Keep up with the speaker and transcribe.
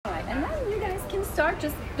start.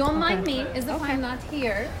 Just don't mind me, as if I'm not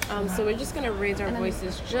here. So we're just going to raise our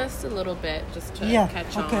voices just a little bit, just to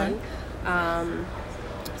catch on.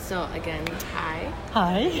 So again, hi.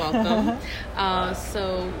 Welcome.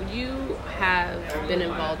 So you have been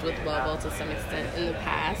involved with Wellville to some extent in the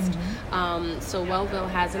past. So Wellville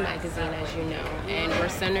has a magazine, as you know, and we're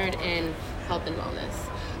centered in health and wellness.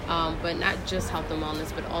 But not just health and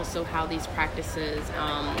wellness, but also how these practices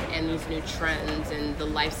and these new trends and the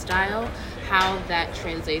lifestyle, how that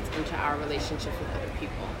translates into our relationship with other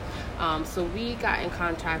people. So we got in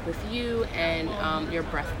contact with you and your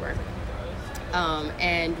breathwork.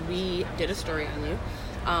 And we did a story on you.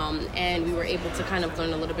 And we were able to kind of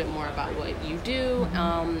learn a little bit more about what you do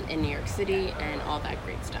in New York City and all that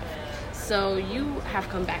great stuff. So you have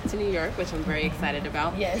come back to New York, which I'm very excited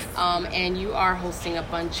about. Yes. And you are hosting a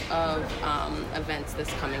bunch of events this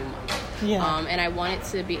coming month. Yeah. And I wanted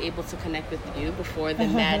to be able to connect with you before the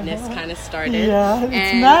madness kind of started. Yeah,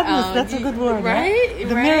 it's madness. That's a good word, right?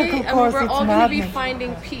 The miracle course. We're all going to be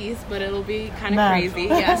finding peace, but it'll be kind of crazy.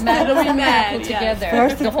 Yes, it'll be mad together.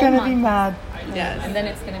 First, it's going to be mad. Yes, and then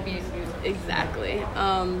it's going to be exactly.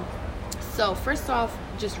 So first off,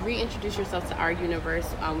 just reintroduce yourself to our universe.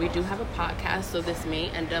 We do have a podcast, so this may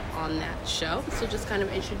end up on that show. So just kind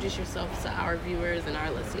of introduce yourself to our viewers and our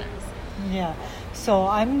listeners. Yeah. So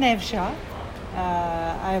I'm Nevsah.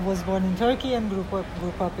 I was born in Turkey and grew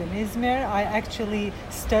up in Izmir. I actually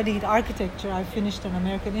studied architecture. I finished an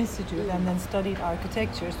American Institute and then studied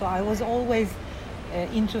architecture. So I was always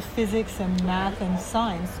into physics and math and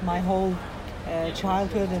science my whole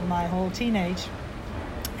childhood and my whole teenage.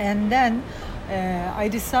 And then I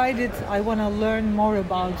decided I want to learn more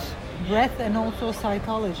about breath and also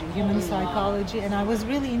psychology, human psychology, and I was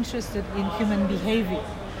really interested in human behavior.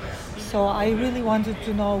 So I really wanted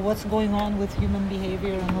to know what's going on with human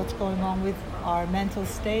behavior and what's going on with our mental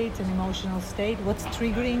state and emotional state, what's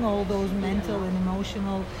triggering all those mental and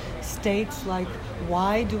emotional states, like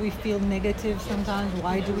why do we feel negative sometimes,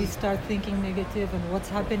 why do we start thinking negative, and what's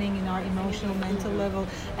happening in our emotional mental level,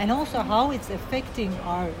 and also how it's affecting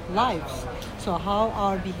our lives. So how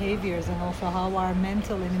our behaviors and also how our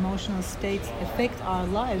mental and emotional states affect our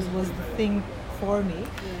lives was the thing for me,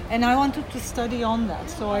 and I wanted to study on that.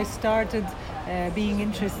 So I started being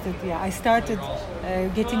interested. I started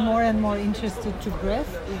getting more and more interested to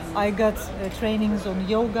breath. I got trainings on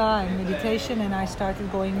yoga and meditation, and I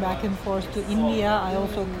started going back and forth to India. I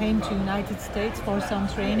also came to United States for some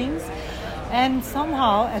trainings, and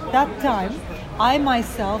somehow at that time I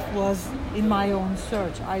myself was in my own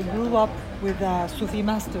search. I grew up with a Sufi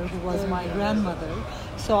master who was my grandmother.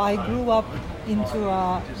 So I grew up into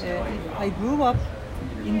a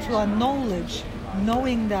knowledge,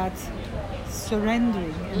 knowing that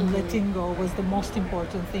surrendering and letting go was the most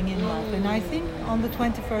important thing in life. And I think on the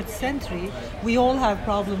 21st century, we all have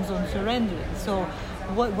problems on surrendering. So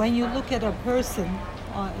when you look at a person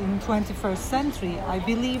in 21st century, I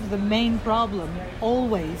believe the main problem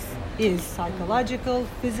always is psychological,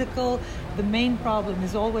 physical. The main problem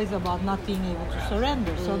is always about not being able to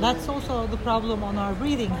surrender. So that's also the problem on our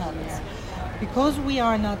breathing habits. Because we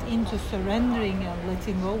are not into surrendering and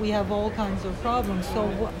letting go, we have all kinds of problems.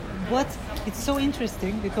 So it's so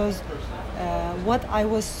interesting because what I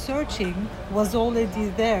was searching was already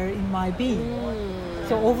there in my being.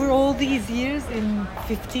 So over all these years, in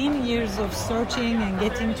 15 years of searching and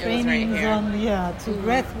getting trainings to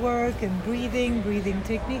breath work and breathing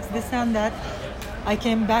techniques, this and that, I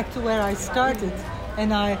came back to where I started,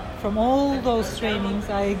 and from all those trainings,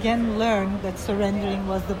 I again learned that surrendering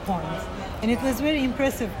was the point. And it was very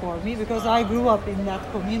impressive for me because I grew up in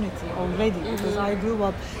that community already. Because I grew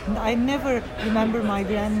up, and I never remember my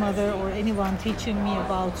grandmother or anyone teaching me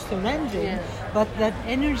about surrendering. But that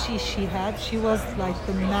energy she had, she was like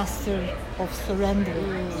the master of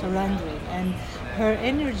surrendering. And her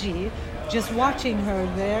energy, just watching her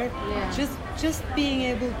there, just being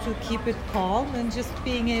able to keep it calm and just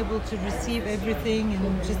being able to receive everything,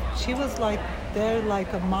 and she was like there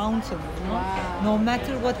like a mountain, you know? Wow. No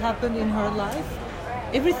matter what happened in her life,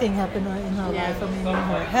 everything happened in her life. I mean, in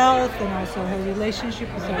her health and also her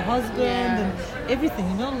relationship with her husband and everything,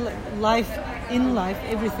 you know, in life,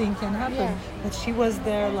 everything can happen. But she was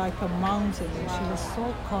there like a mountain, and she was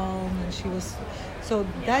so calm, and so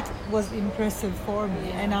that was impressive for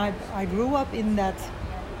me. And I grew up in that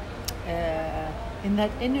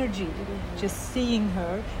energy, just seeing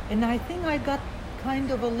her, and I think I got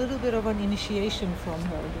kind of a little bit of an initiation from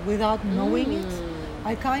her without knowing it.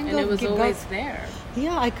 It was always there.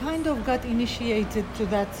 Yeah, I kind of got initiated to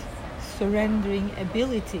that surrendering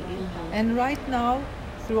ability. And right now,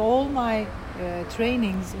 through all my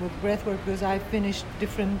trainings with breathwork because I finished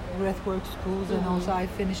different breathwork schools and also I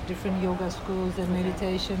finished different yoga schools and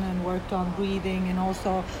meditation and worked on breathing, and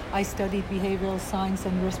also I studied behavioral science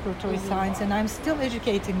and respiratory science, and I'm still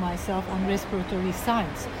educating myself on respiratory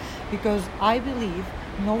science because I believe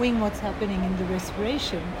knowing what's happening in the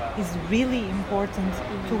respiration is really important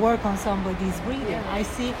to work on somebody's breathing. I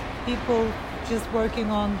see people just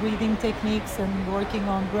working on breathing techniques and working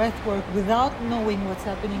on breath work without knowing what's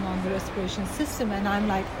happening on the respiration system, and I'm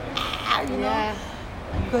like, you know,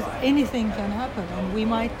 because anything can happen, and we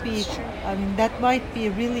might be, I mean, that might be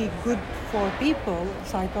really good for people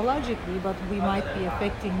psychologically, but we might be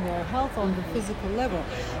affecting their health on the physical level.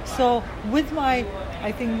 So with my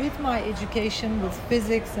education with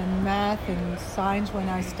physics and math and science when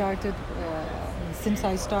I started, since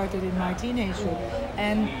I started in my teenagehood,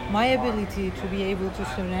 and my ability to be able to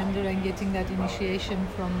surrender and getting that initiation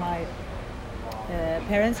from my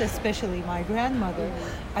parents, especially my grandmother,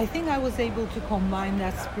 I think I was able to combine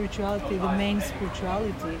that spirituality, the main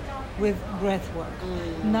spirituality, with breath work.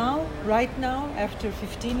 Now, right now, after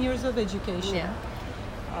 15 years of education,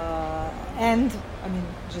 and I mean,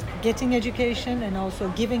 just getting education and also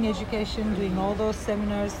giving education, doing all those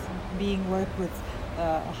seminars, being worked with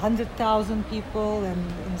 100,000 people and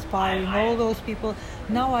inspiring all those people.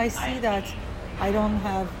 Now I see that I don't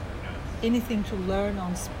have anything to learn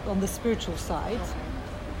on the spiritual side.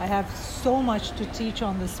 I have so much to teach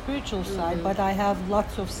on the spiritual side, but I have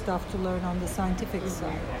lots of stuff to learn on the scientific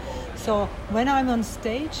side. So when I'm on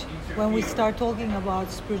stage, when we start talking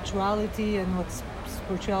about spirituality and what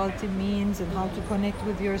spirituality means and how to connect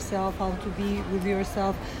with yourself, how to be with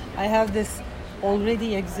yourself, I have this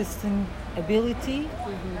already existing ability,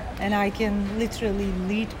 and I can literally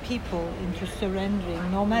lead people into surrendering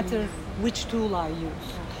no matter which tool I use.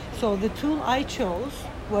 So the tool I chose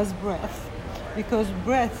was breath, because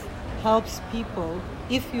breath helps people,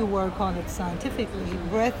 if you work on it scientifically,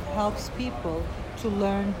 breath helps people to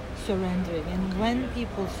learn surrendering. And when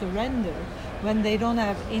people surrender, when they don't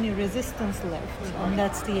have any resistance left, and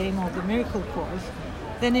that's the aim of the Miracle Course,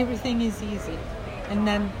 then everything is easy. And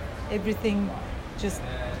then everything just,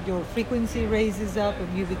 your frequency raises up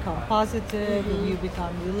and you become positive and you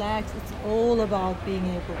become relaxed. It's all about being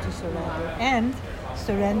able to surrender. And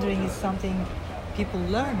surrendering is something people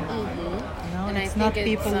learn. You know, and it's I not think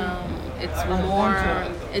people. It's more.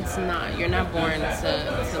 It's not. You're not born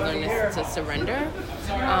to learn to surrender.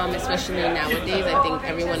 Especially nowadays, I think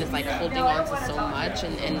everyone is like holding on to so much,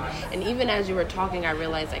 and even as you were talking, I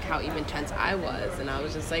realized like how even tense I was, and I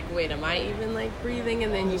was just like, wait, am I even like breathing?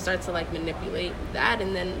 And then you start to like manipulate that,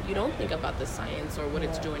 and then you don't think about the science or what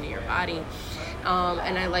it's doing to your body.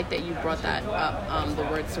 And I like that you brought that up, the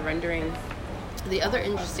word surrendering. The other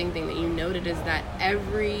interesting thing that you noted is that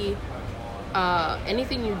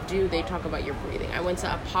anything you do, they talk about your breathing. I went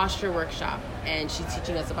to a posture workshop, and she's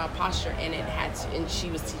teaching us about posture, and she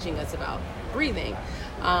was teaching us about breathing.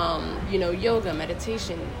 Yoga,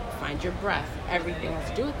 meditation, find your breath. Everything has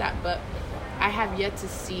to do with that. But I have yet to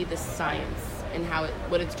see the science and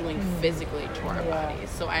what it's doing physically to our bodies.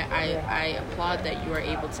 So I applaud that you are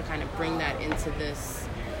able to kind of bring that into this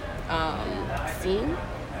scene.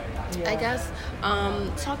 I guess.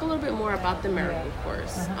 Talk a little bit more about the Miracle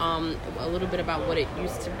Course, a little bit about what it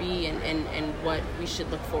used to be and what we should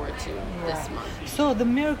look forward to this month. So the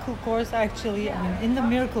Miracle Course, actually, I mean, in the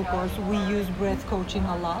Miracle Course, we use breath coaching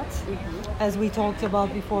a lot. As we talked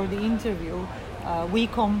about before the interview, we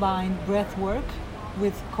combine breath work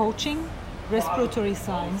with coaching, respiratory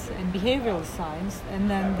science, and behavioral science, and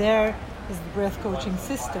then there is the breath coaching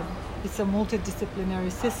system. It's a multidisciplinary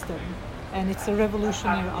system. And it's a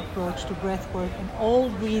revolutionary approach to breath work and all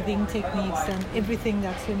breathing techniques and everything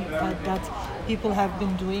that people have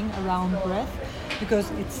been doing around breath, because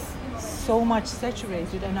it's so much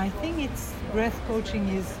saturated. And I think breath coaching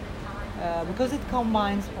is because it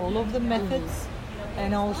combines all of the methods,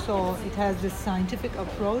 and also it has this scientific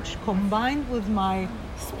approach combined with my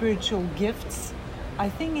spiritual gifts. I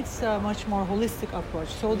think it's a much more holistic approach.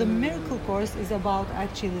 So the Miracle Course is about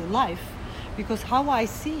actually life. Because how I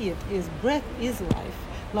see it is breath is life.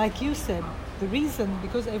 Like you said, the reason,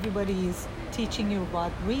 because everybody is teaching you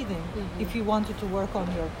about breathing, if you wanted to work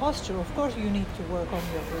on your posture, of course you need to work on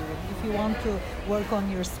your breathing. If you want to work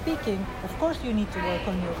on your speaking, of course you need to work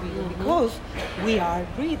on your breathing, because we are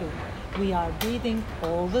breathing. We are breathing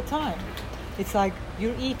all the time. It's like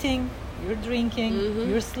you're eating, you're drinking,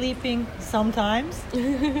 you're sleeping sometimes,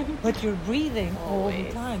 but you're breathing all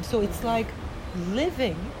the time. So it's like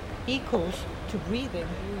living equals to breathing,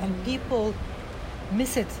 and people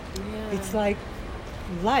miss it. It's like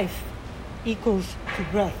life equals to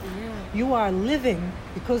breath. You are living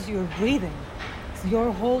because you're breathing.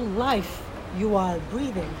 Your whole life you are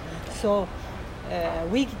breathing. So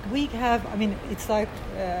we have, I mean, it's like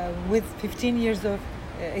with 15 years of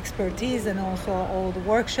expertise and also all the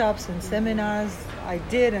workshops and seminars I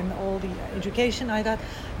did and all the education I got,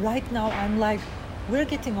 right now I'm like, we're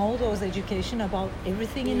getting all those education about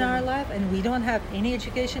everything in our life, and we don't have any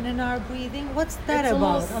education in our breathing. What's that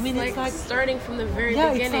about? I mean, it's like starting from the very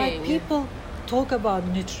beginning. It's like people talk about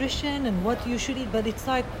nutrition and what you should eat, but it's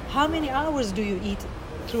like, how many hours do you eat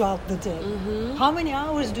throughout the day? How many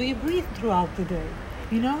hours do you breathe throughout the day?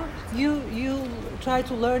 You know, you try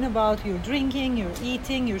to learn about your drinking, your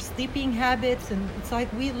eating, your sleeping habits, and it's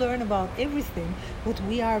like we learn about everything, but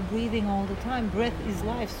we are breathing all the time. Breath is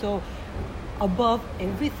life. So above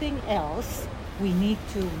everything else, we need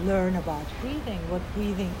to learn about breathing, what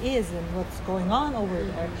breathing is and what's going on over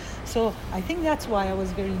there. So I think that's why I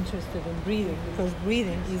was very interested in breathing, because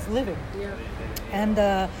breathing is living.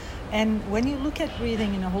 And when you look at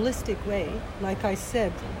breathing in a holistic way, like I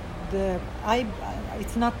said,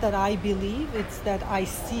 it's not that I believe, it's that I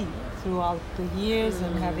see throughout the years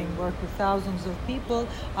and having worked with thousands of people,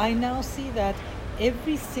 I now see that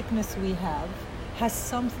every sickness we have has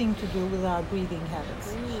something to do with our breathing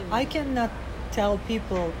habits. I cannot tell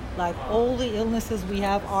people like all the illnesses we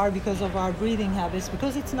have are because of our breathing habits,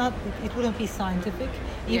 because it wouldn't be scientific.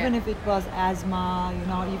 Even if it was asthma, you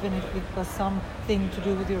know, even if it was something to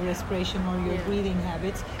do with your respiration or your breathing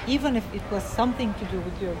habits, even if it was something to do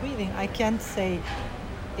with your breathing, I can't say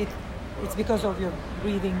it's because of your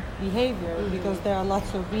breathing behavior, because there are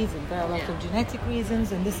lots of reasons. There are lots of genetic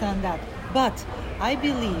reasons and this and that. But I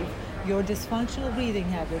believe your dysfunctional breathing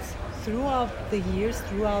habits throughout the years,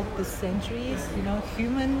 throughout the centuries, you know,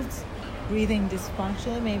 humans breathing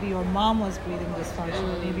dysfunctional, maybe your mom was breathing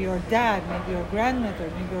dysfunctional, maybe your dad, maybe your grandmother,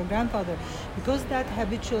 maybe your grandfather, because that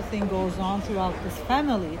habitual thing goes on throughout this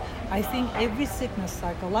family. I think every sickness,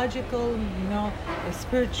 psychological, you know,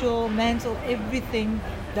 spiritual, mental, everything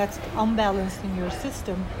that's unbalanced in your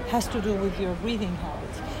system has to do with your breathing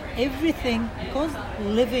habits. Everything, because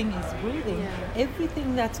living is breathing,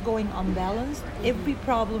 everything that's going unbalanced, every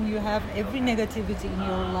problem you have, every negativity in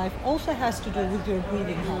your life also has to do with your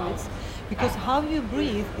breathing habits. Because how you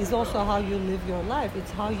breathe is also how you live your life.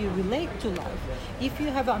 It's how you relate to life. If you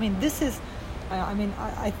have, I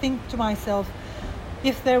think to myself,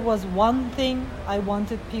 if there was one thing I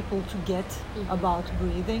wanted people to get about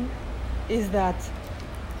breathing, is that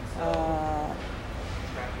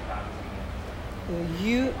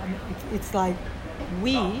it's like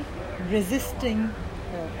we resisting,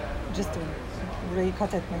 just burayı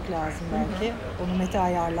kat etmek lazım belki, onu Mete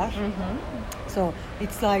ayarlar. So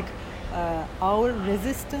it's like our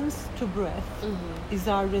resistance to breath is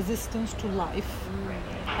our resistance to life,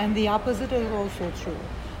 and the opposite is also true.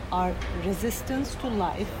 Our resistance to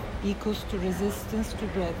life equals to resistance to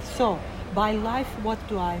breath. So by life, what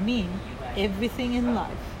do I mean? Everything in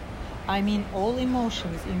life. I mean all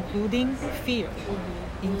emotions, including fear,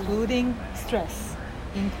 including stress,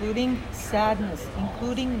 including sadness,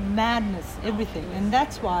 including madness, everything. And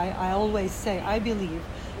that's why I always say, I believe,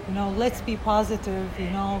 you know, let's be positive, you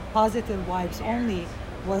know, positive vibes only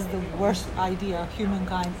was the worst idea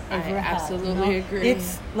humankind ever had. I absolutely agree.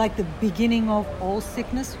 It's like the beginning of all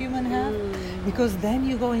sickness human have, because then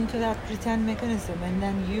you go into that pretend mechanism and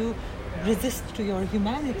then you resist to your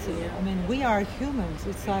humanity. I mean, we are humans.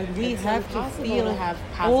 It's like it's have to feel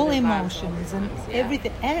all emotions and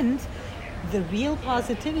everything. And the real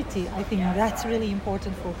positivity, I think that's really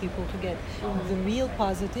important for people to get. The real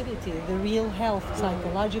positivity, the real health,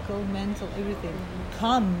 psychological, mental, everything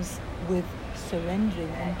comes with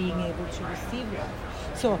surrendering and being able to receive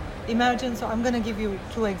life. So imagine, I'm going to give you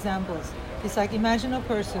two examples. It's like, imagine a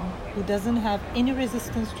person who doesn't have any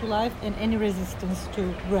resistance to life and any resistance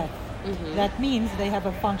to breath. That means they have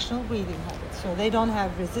a functional breathing habit. So they don't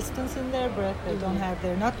have resistance in their breath.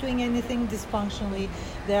 They're not doing anything dysfunctionally.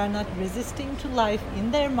 They are not resisting to life in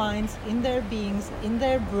their minds, in their beings, in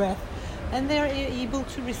their breath, and they're able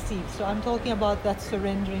to receive. So I'm talking about that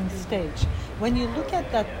surrendering stage. When you look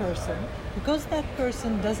at that person, because that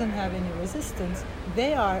person doesn't have any resistance,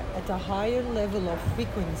 they are at a higher level of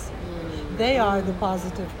frequency. They are the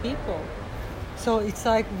positive people. So it's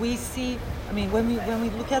like we see, I mean, when we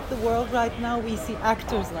look at the world right now, we see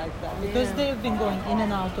actors like that, because they've been going in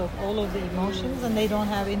and out of all of the emotions and they don't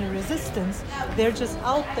have any resistance. They're just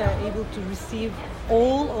out there able to receive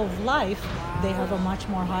all of life. They have a much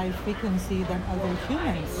more high frequency than other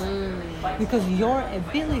humans, because your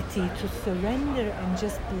ability to surrender and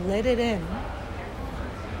just let it in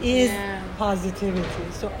is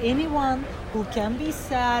positivity. So anyone who can be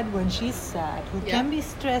sad when she's sad, who can be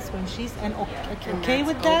stressed when she's okay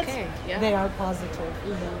with that, they are positive.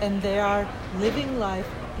 And they are living life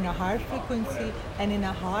in a higher frequency and in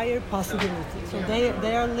a higher possibility. So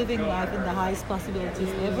they are living life in the highest possibilities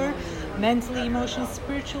ever, mentally, emotionally,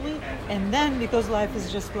 spiritually. And then because life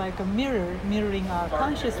is just like a mirror, mirroring our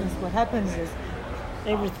consciousness, what happens is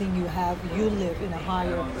everything you have, you live in a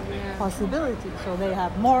higher possibility. So they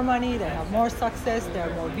have more money, they have more success, they're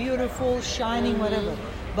more beautiful, shining, whatever.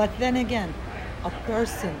 But then again, a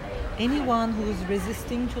person, anyone who's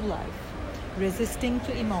resisting to life, resisting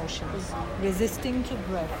to emotions, resisting to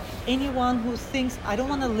breath, anyone who thinks, I don't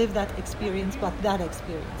want to live that experience, but that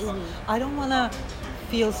experience. I don't want to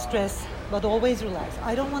feel stress, but always relax.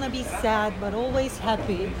 I don't want to be sad, but always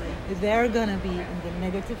happy. They're going to be in the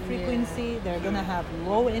negative frequency. They're going to have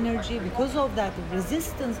low energy. Because of that,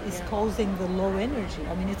 resistance is causing the low energy.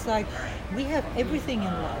 I mean, it's like we have everything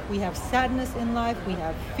in life. We have sadness in life. We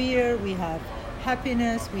have fear. We have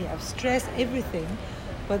happiness. We have stress, everything.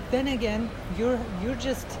 But then again, you're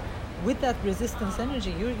just, with that resistance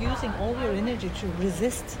energy, you're using all your energy to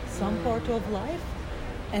resist some part of life.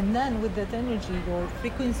 And then with that energy, your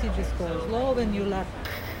frequency just goes low and you're like,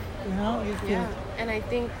 you feel... Yeah, and I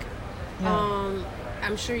think,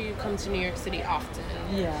 I'm sure you come to New York City often.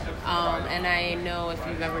 Yeah. And I know if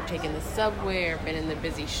you've ever taken the subway or been in the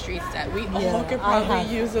busy streets that we all could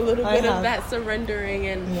probably use a little bit of that surrendering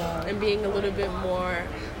and being a little bit more...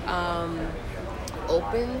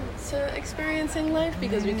 open to experiencing life,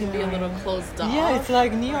 because we can be a little closed off. Yeah, it's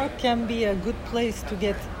like New York can be a good place to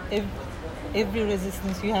get every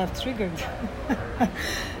resistance you have triggered.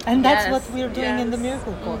 And that's what we're doing in the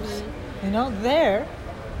Miracle Course. There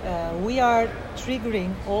we are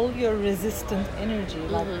triggering all your resistant energy.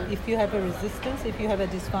 Like if you have a resistance, if you have a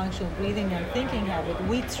dysfunctional breathing and thinking habit,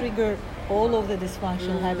 we trigger all of the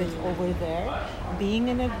dysfunctional habits over there. Being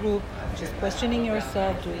in a group, just questioning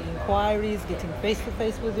yourself, doing inquiries, getting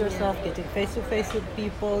face-to-face with yourself, getting face-to-face with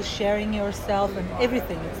people, sharing yourself and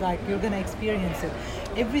everything. It's like you're going to experience it.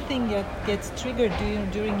 Everything gets triggered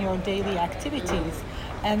during your daily activities,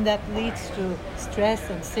 and that leads to stress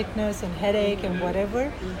and sickness and headache and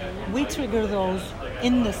whatever. We trigger those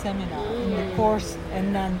in the seminar, in the course,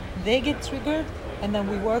 and then they get triggered, and then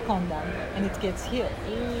we work on them, and it gets healed.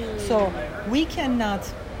 So we cannot...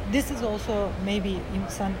 This is also maybe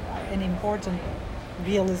an important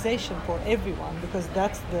realization for everyone, because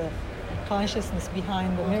that's the consciousness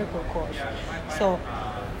behind the Miracle Course. So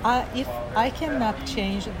if I cannot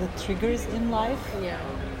change the triggers in life,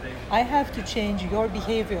 I have to change your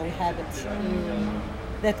behavioral habits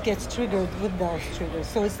that gets triggered with those triggers.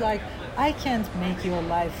 So it's like I can't make your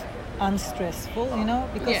life unstressful,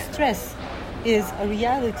 because stress is a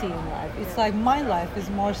reality in life. It's like my life is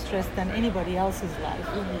more stressed than anybody else's life.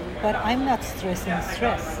 But I'm not stressing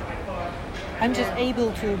stress. I'm just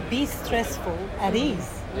able to be stressful at ease.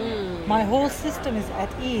 My whole system is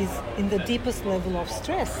at ease in the deepest level of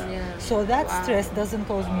stress. So that stress doesn't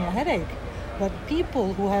cause me a headache. But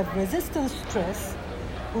people who have resistance stress,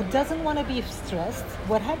 who doesn't want to be stressed,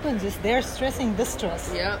 what happens is they're stressing the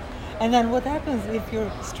stress. And then what happens if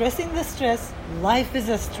you're stressing the stress, life is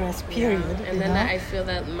a stress, period. And then I feel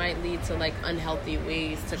that might lead to like unhealthy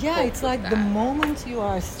ways to cope it's like the moment you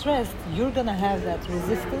are stressed, you're going to have that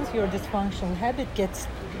resistance, your dysfunctional habit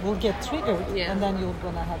will get triggered, and then you're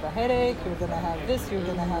going to have a headache, you're going to have this, you're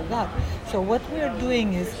going to have that. So what we're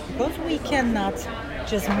doing is, because we cannot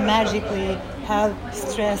just magically have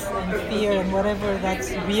stress and fear and whatever that's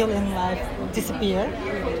real in life disappear,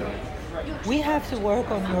 we have to work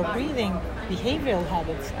on your breathing behavioral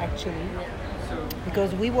habits, actually,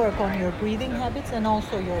 because we work on your breathing habits and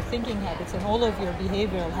also your thinking habits and all of your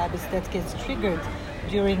behavioral habits that gets triggered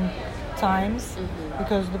during times,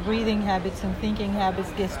 because the breathing habits and thinking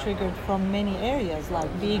habits gets triggered from many areas, like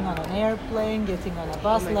being on an airplane, getting on a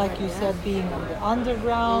bus, like you said, being on the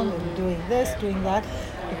underground and doing this, doing that.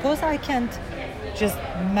 Because I can't just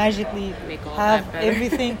magically have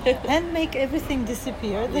everything and make everything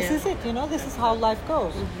disappear. This is it, this is how life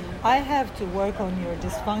goes. I have to work on your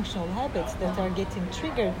dysfunctional habits that are getting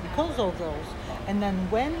triggered because of those. And then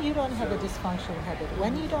when you don't have a dysfunctional habit,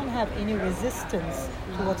 when you don't have any resistance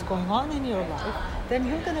to what's going on in your life, then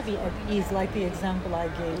you're going to be at ease, like the example I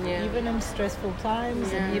gave. Even in stressful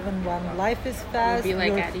times and even when life is fast. You'll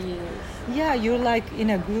be like at ease. Yeah, you're like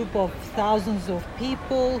in a group of thousands of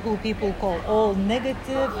people who people call all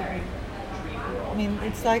negative. I mean,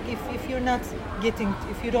 it's like if you're not getting,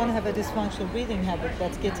 if you don't have a dysfunctional breathing habit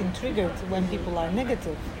that's getting triggered when people are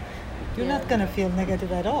negative, you're not going to feel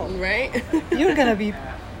negative at all. Right? You're going to be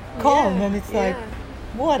calm, and it's like,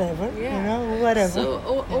 whatever, whatever.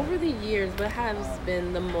 So over the years, what has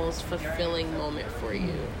been the most fulfilling moment for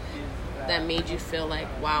you that made you feel like,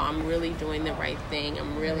 wow, I'm really doing the right thing,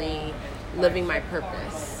 I'm really living my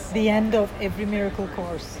purpose? The end of every miracle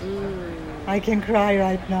course. I can cry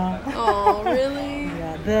right now. Oh, really?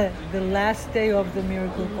 Yeah, the last day of the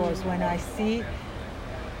miracle course, when I see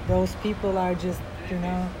those people are just,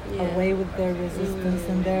 away with their resistance,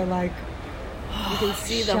 and they're like, you can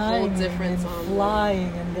see the whole difference and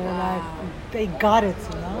flying, and they're like, they got it,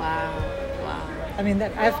 Wow. I mean,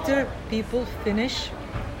 that after people finish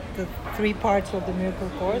the 3 parts of the miracle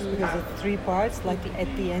course, because it's 3 parts, like at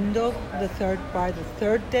the end of the 3rd part, the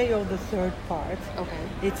 3rd day of the 3rd part,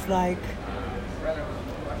 it's like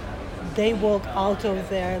they walk out of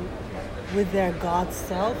there with their God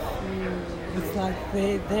self. It's like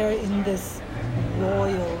they're in this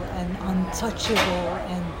royal and untouchable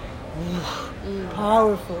and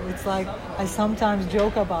powerful. It's like, I sometimes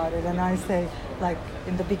joke about it, and I say, like,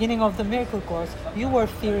 in the beginning of the miracle course, you were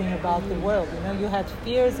fearing about the world. You had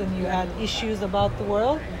fears and you had issues about the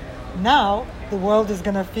world. Now the world is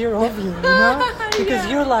gonna fear of you, because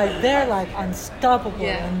you're like, they're like unstoppable,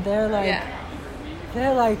 and they're like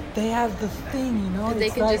they have the thing, They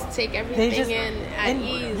it's can like, just take everything in at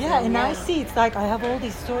ease. And I see, it's like I have all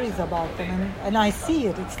these stories about them, and I see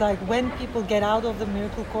it. It's like when people get out of the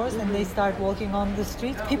miracle course and they start walking on the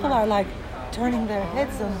streets, people are like turning their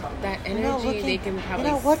heads and that energy, looking, they can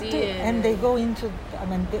probably see it. And they go into,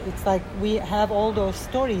 it's like we have all those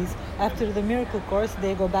stories. After the miracle course,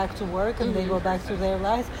 they go back to work and they go back to their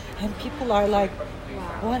lives, and people are like,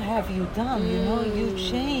 what have you done? You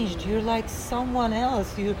changed. You're like someone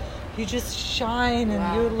else. You just shine,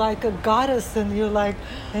 and you're like a goddess, and you're like,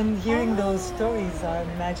 and hearing those stories are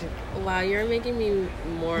magic. Wow, you're making me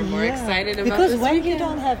more and more excited about because this when weekend. You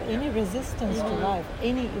don't have any resistance to life,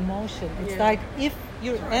 any emotion, it's like if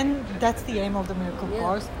you're, and that's the aim of the miracle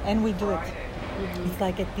course, and we do it. It's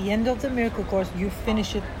like at the end of the miracle course, you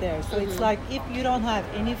finish it there. So it's like if you don't have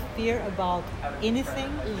any fear about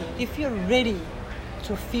anything, if you're ready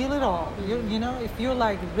to feel it all, if you're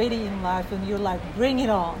like ready in life and you're like, bring it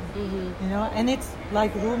on, and it's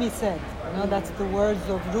like Rumi said, that's the words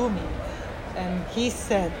of Rumi, and he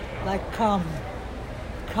said, like, come,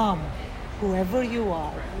 whoever you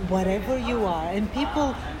are, whatever you are, and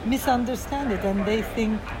people misunderstand it and they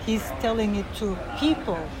think he's telling it to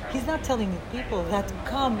people. He's not telling it to people. That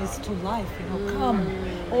come is to life, come,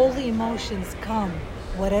 all the emotions come,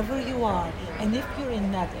 whatever you are, and if you're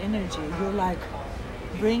in that energy, you're like,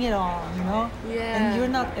 bring it on, and you're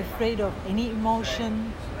not afraid of any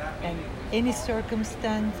emotion and any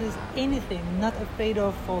circumstances, anything, not afraid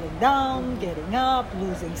of falling down, getting up,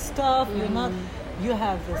 losing stuff. You're not, you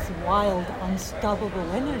have this wild,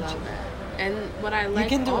 unstoppable energy. And what I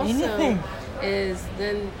like, you can do anything, is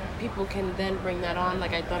then people can then bring that on.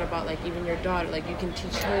 Like I thought about, like even your daughter, like you can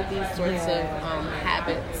teach her these sorts of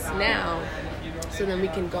habits now. So then we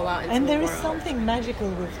can go out into and there the is world. something magical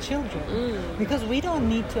with children, because we don't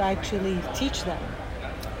need to actually teach them.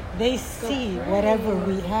 They see whatever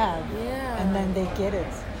we have, and then they get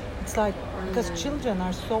it. It's like, because children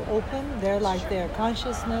are so open, they're like their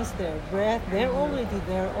consciousness, their breath, they're already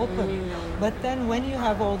there open. But then when you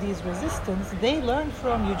have all these resistance, they learn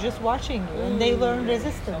from you just watching you, and they learn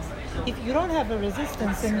resistance. If you don't have a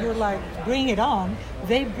resistance and you're like, bring it on,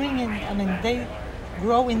 they bring in, they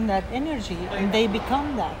grow in that energy and they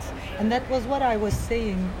become that. And that was what I was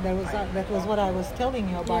saying, that was what I was telling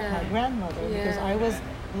you about my grandmother, because I was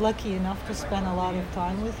lucky enough to spend a lot of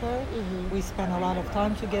time with her. We spent a lot of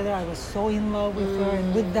time together. I was so in love with her,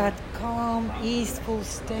 and with that calm, easeful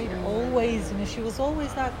state, always, she was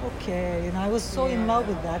always like, okay, and I was so in love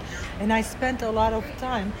with that. And I spent a lot of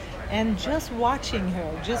time, and just watching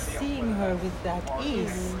her, just seeing her with that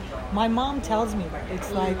ease. My mom tells me that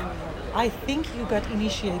it's like, I think you got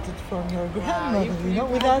initiated from your grandmother,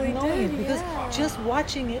 without knowing it, because just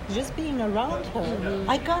watching it, just being around her,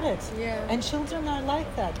 I got it. And children are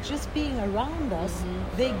like that. Just being around us,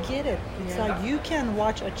 they get it. It's like you can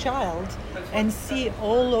watch a child and see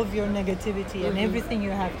all of your negativity and everything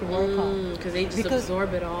you have to work on. Because they just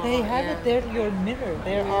absorb it all. They have it. They're your mirror.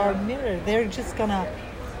 They're our mirror. They're just gonna,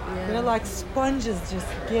 they're like sponges, just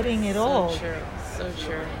getting it all. So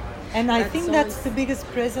true. And I think that's the biggest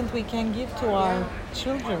present we can give to our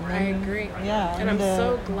children. I agree. Yeah, and I'm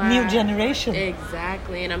so glad. New generation.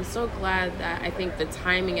 Exactly. And I'm so glad that I think the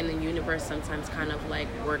timing in the universe sometimes kind of like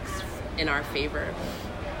works in our favor.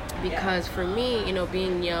 Because for me,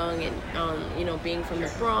 being young and, being from the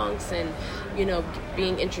Bronx and,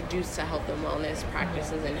 being introduced to health and wellness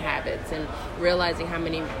practices and habits and realizing how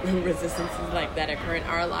many resistances like that occur in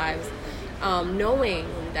our lives, knowing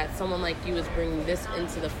that someone like you is bringing this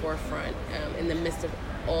into the forefront in the midst of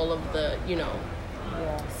all of the,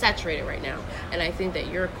 saturated right now. And I think that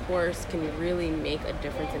your course can really make a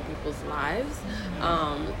difference in people's lives.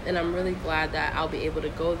 And I'm really glad that I'll be able to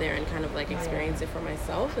go there and kind of like experience it for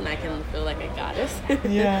myself, and I can feel like a goddess.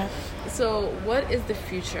 Yeah. So what is the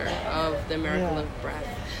future of the Miracle of Breath?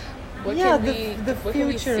 What can the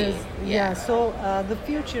future is so the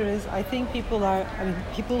future is, I think people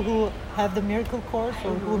who have the Miracle course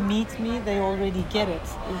or who meet me, they already get it.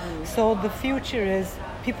 So the future is,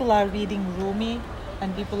 people are reading Rumi,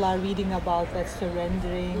 and people are reading about that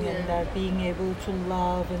surrendering and that being able to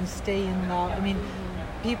love and stay in love. I mean,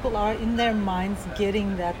 people are in their minds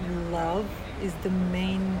getting that love is the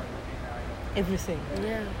main everything.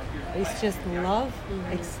 Yeah. It's just love,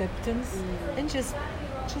 acceptance, and just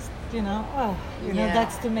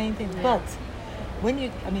that's the main thing. Yeah. But when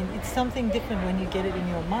it's something different when you get it in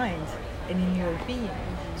your mind and in your being.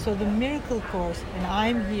 So the Miracle course, and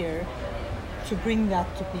I'm here to bring that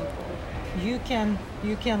to people. You can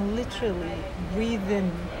literally breathe in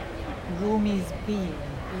Rumi's being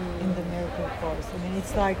in the Miracle course. I mean,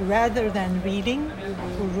 it's like, rather than reading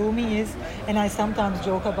who Rumi is, and I sometimes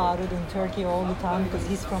joke about it in Turkey all the time because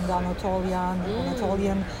he's from the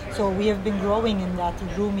Anatolian. So we have been growing in that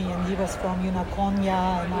Rumi, and he was from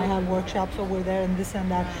Konya, and I have workshops over there and this and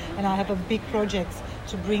that, and I have a big project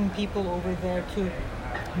to bring people over there to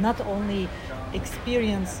not only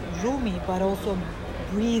experience Rumi but also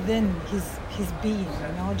breathe in his being,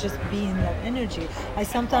 just be in that energy. I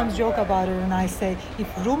sometimes joke about it and I say, if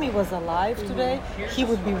Rumi was alive today, he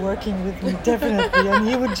would be working with me definitely, and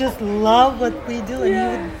he would just love what we do, and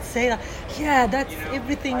he would say, that's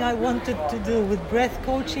everything I wanted to do with breath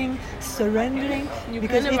coaching, surrendering. You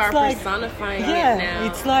because kind of are like, personifying it now.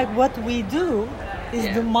 It's like what we do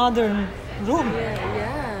is the modern Rumi.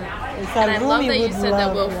 It's like, and I love that you said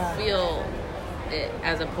that we'll feel it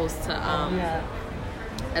as opposed to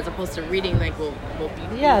as opposed to reading, like we'll be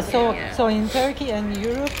so in Turkey and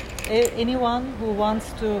Europe, anyone who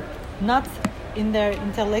wants to not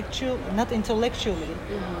intellectually,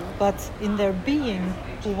 but in their being,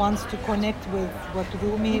 who wants to connect with what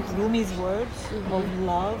Rumi's words of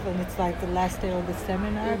love, and it's like the last day of the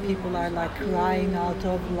seminar, people are like crying out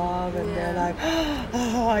of love, and they're like,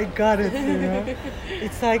 oh, I got it,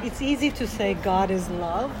 It's like, it's easy to say God is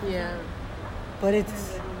love, but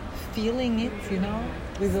it's feeling it,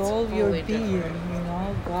 with all your being,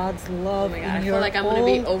 God's love in your I feel like I'm going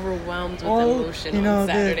to be overwhelmed with emotion on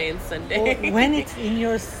Saturday and Sunday. When it's in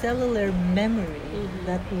your cellular memory,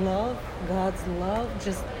 that love, God's love,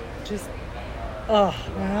 just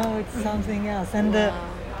it's something else. And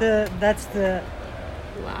that's the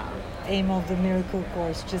aim of the Miracle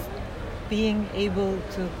course, just being able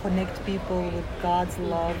to connect people with God's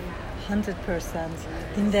love 100%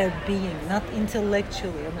 in their being, not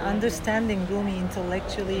intellectually. Understanding Rumi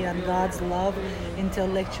intellectually and God's love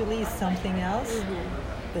intellectually is something else,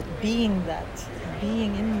 but being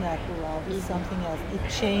in that love is something else. It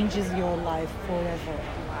changes your life forever.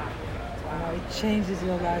 It changes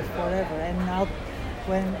your life forever. And now,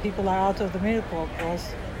 when people are out of the Miracle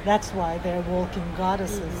course, that's why they're walking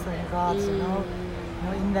goddesses and gods.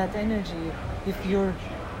 In that energy. If you're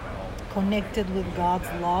connected with God's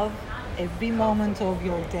love every moment of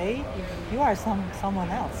your day, you are someone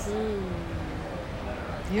else.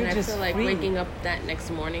 You're and I just feel like free. Waking up that next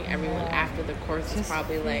morning, everyone after the course is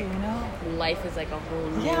probably free, like, life is like a whole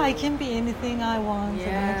new... I can be anything I want,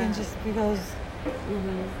 and I can just, because I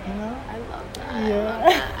love that. I love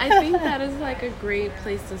that. I think that is like a great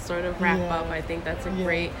place to sort of wrap up. I think that's a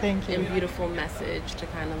great and beautiful message to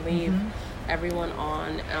kind of leave everyone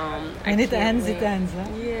on. And it ends, huh?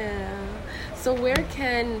 Yeah. So where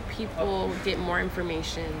can people get more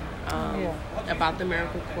information about the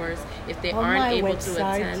Miracle course if they aren't able to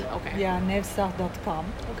attend? Nevsah.com.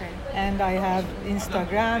 Okay. And I have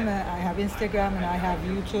Instagram. And I have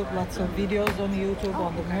YouTube. Lots of videos on YouTube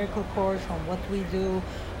on the Miracle course, on what we do.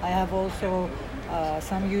 I have also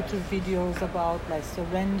some YouTube videos about like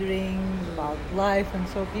surrendering, about life, and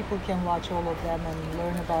so people can watch all of them and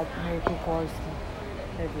learn about Miracle course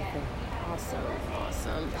and everything.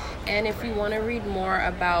 Awesome. And if you want to read more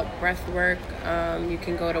about breathwork, you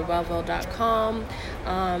can go to wellville.com,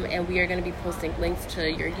 and we are going to be posting links to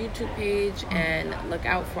your YouTube page, and look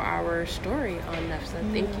out for our story on Nevsah.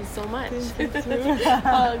 Thank you so much.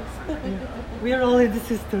 Hugs. We are already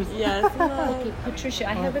sisters. Yes. Okay, Patricia,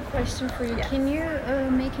 I have a question for you. Yes. Can you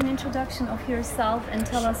make an introduction of yourself and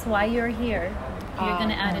tell us why you're here? You're going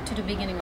to add it to the beginning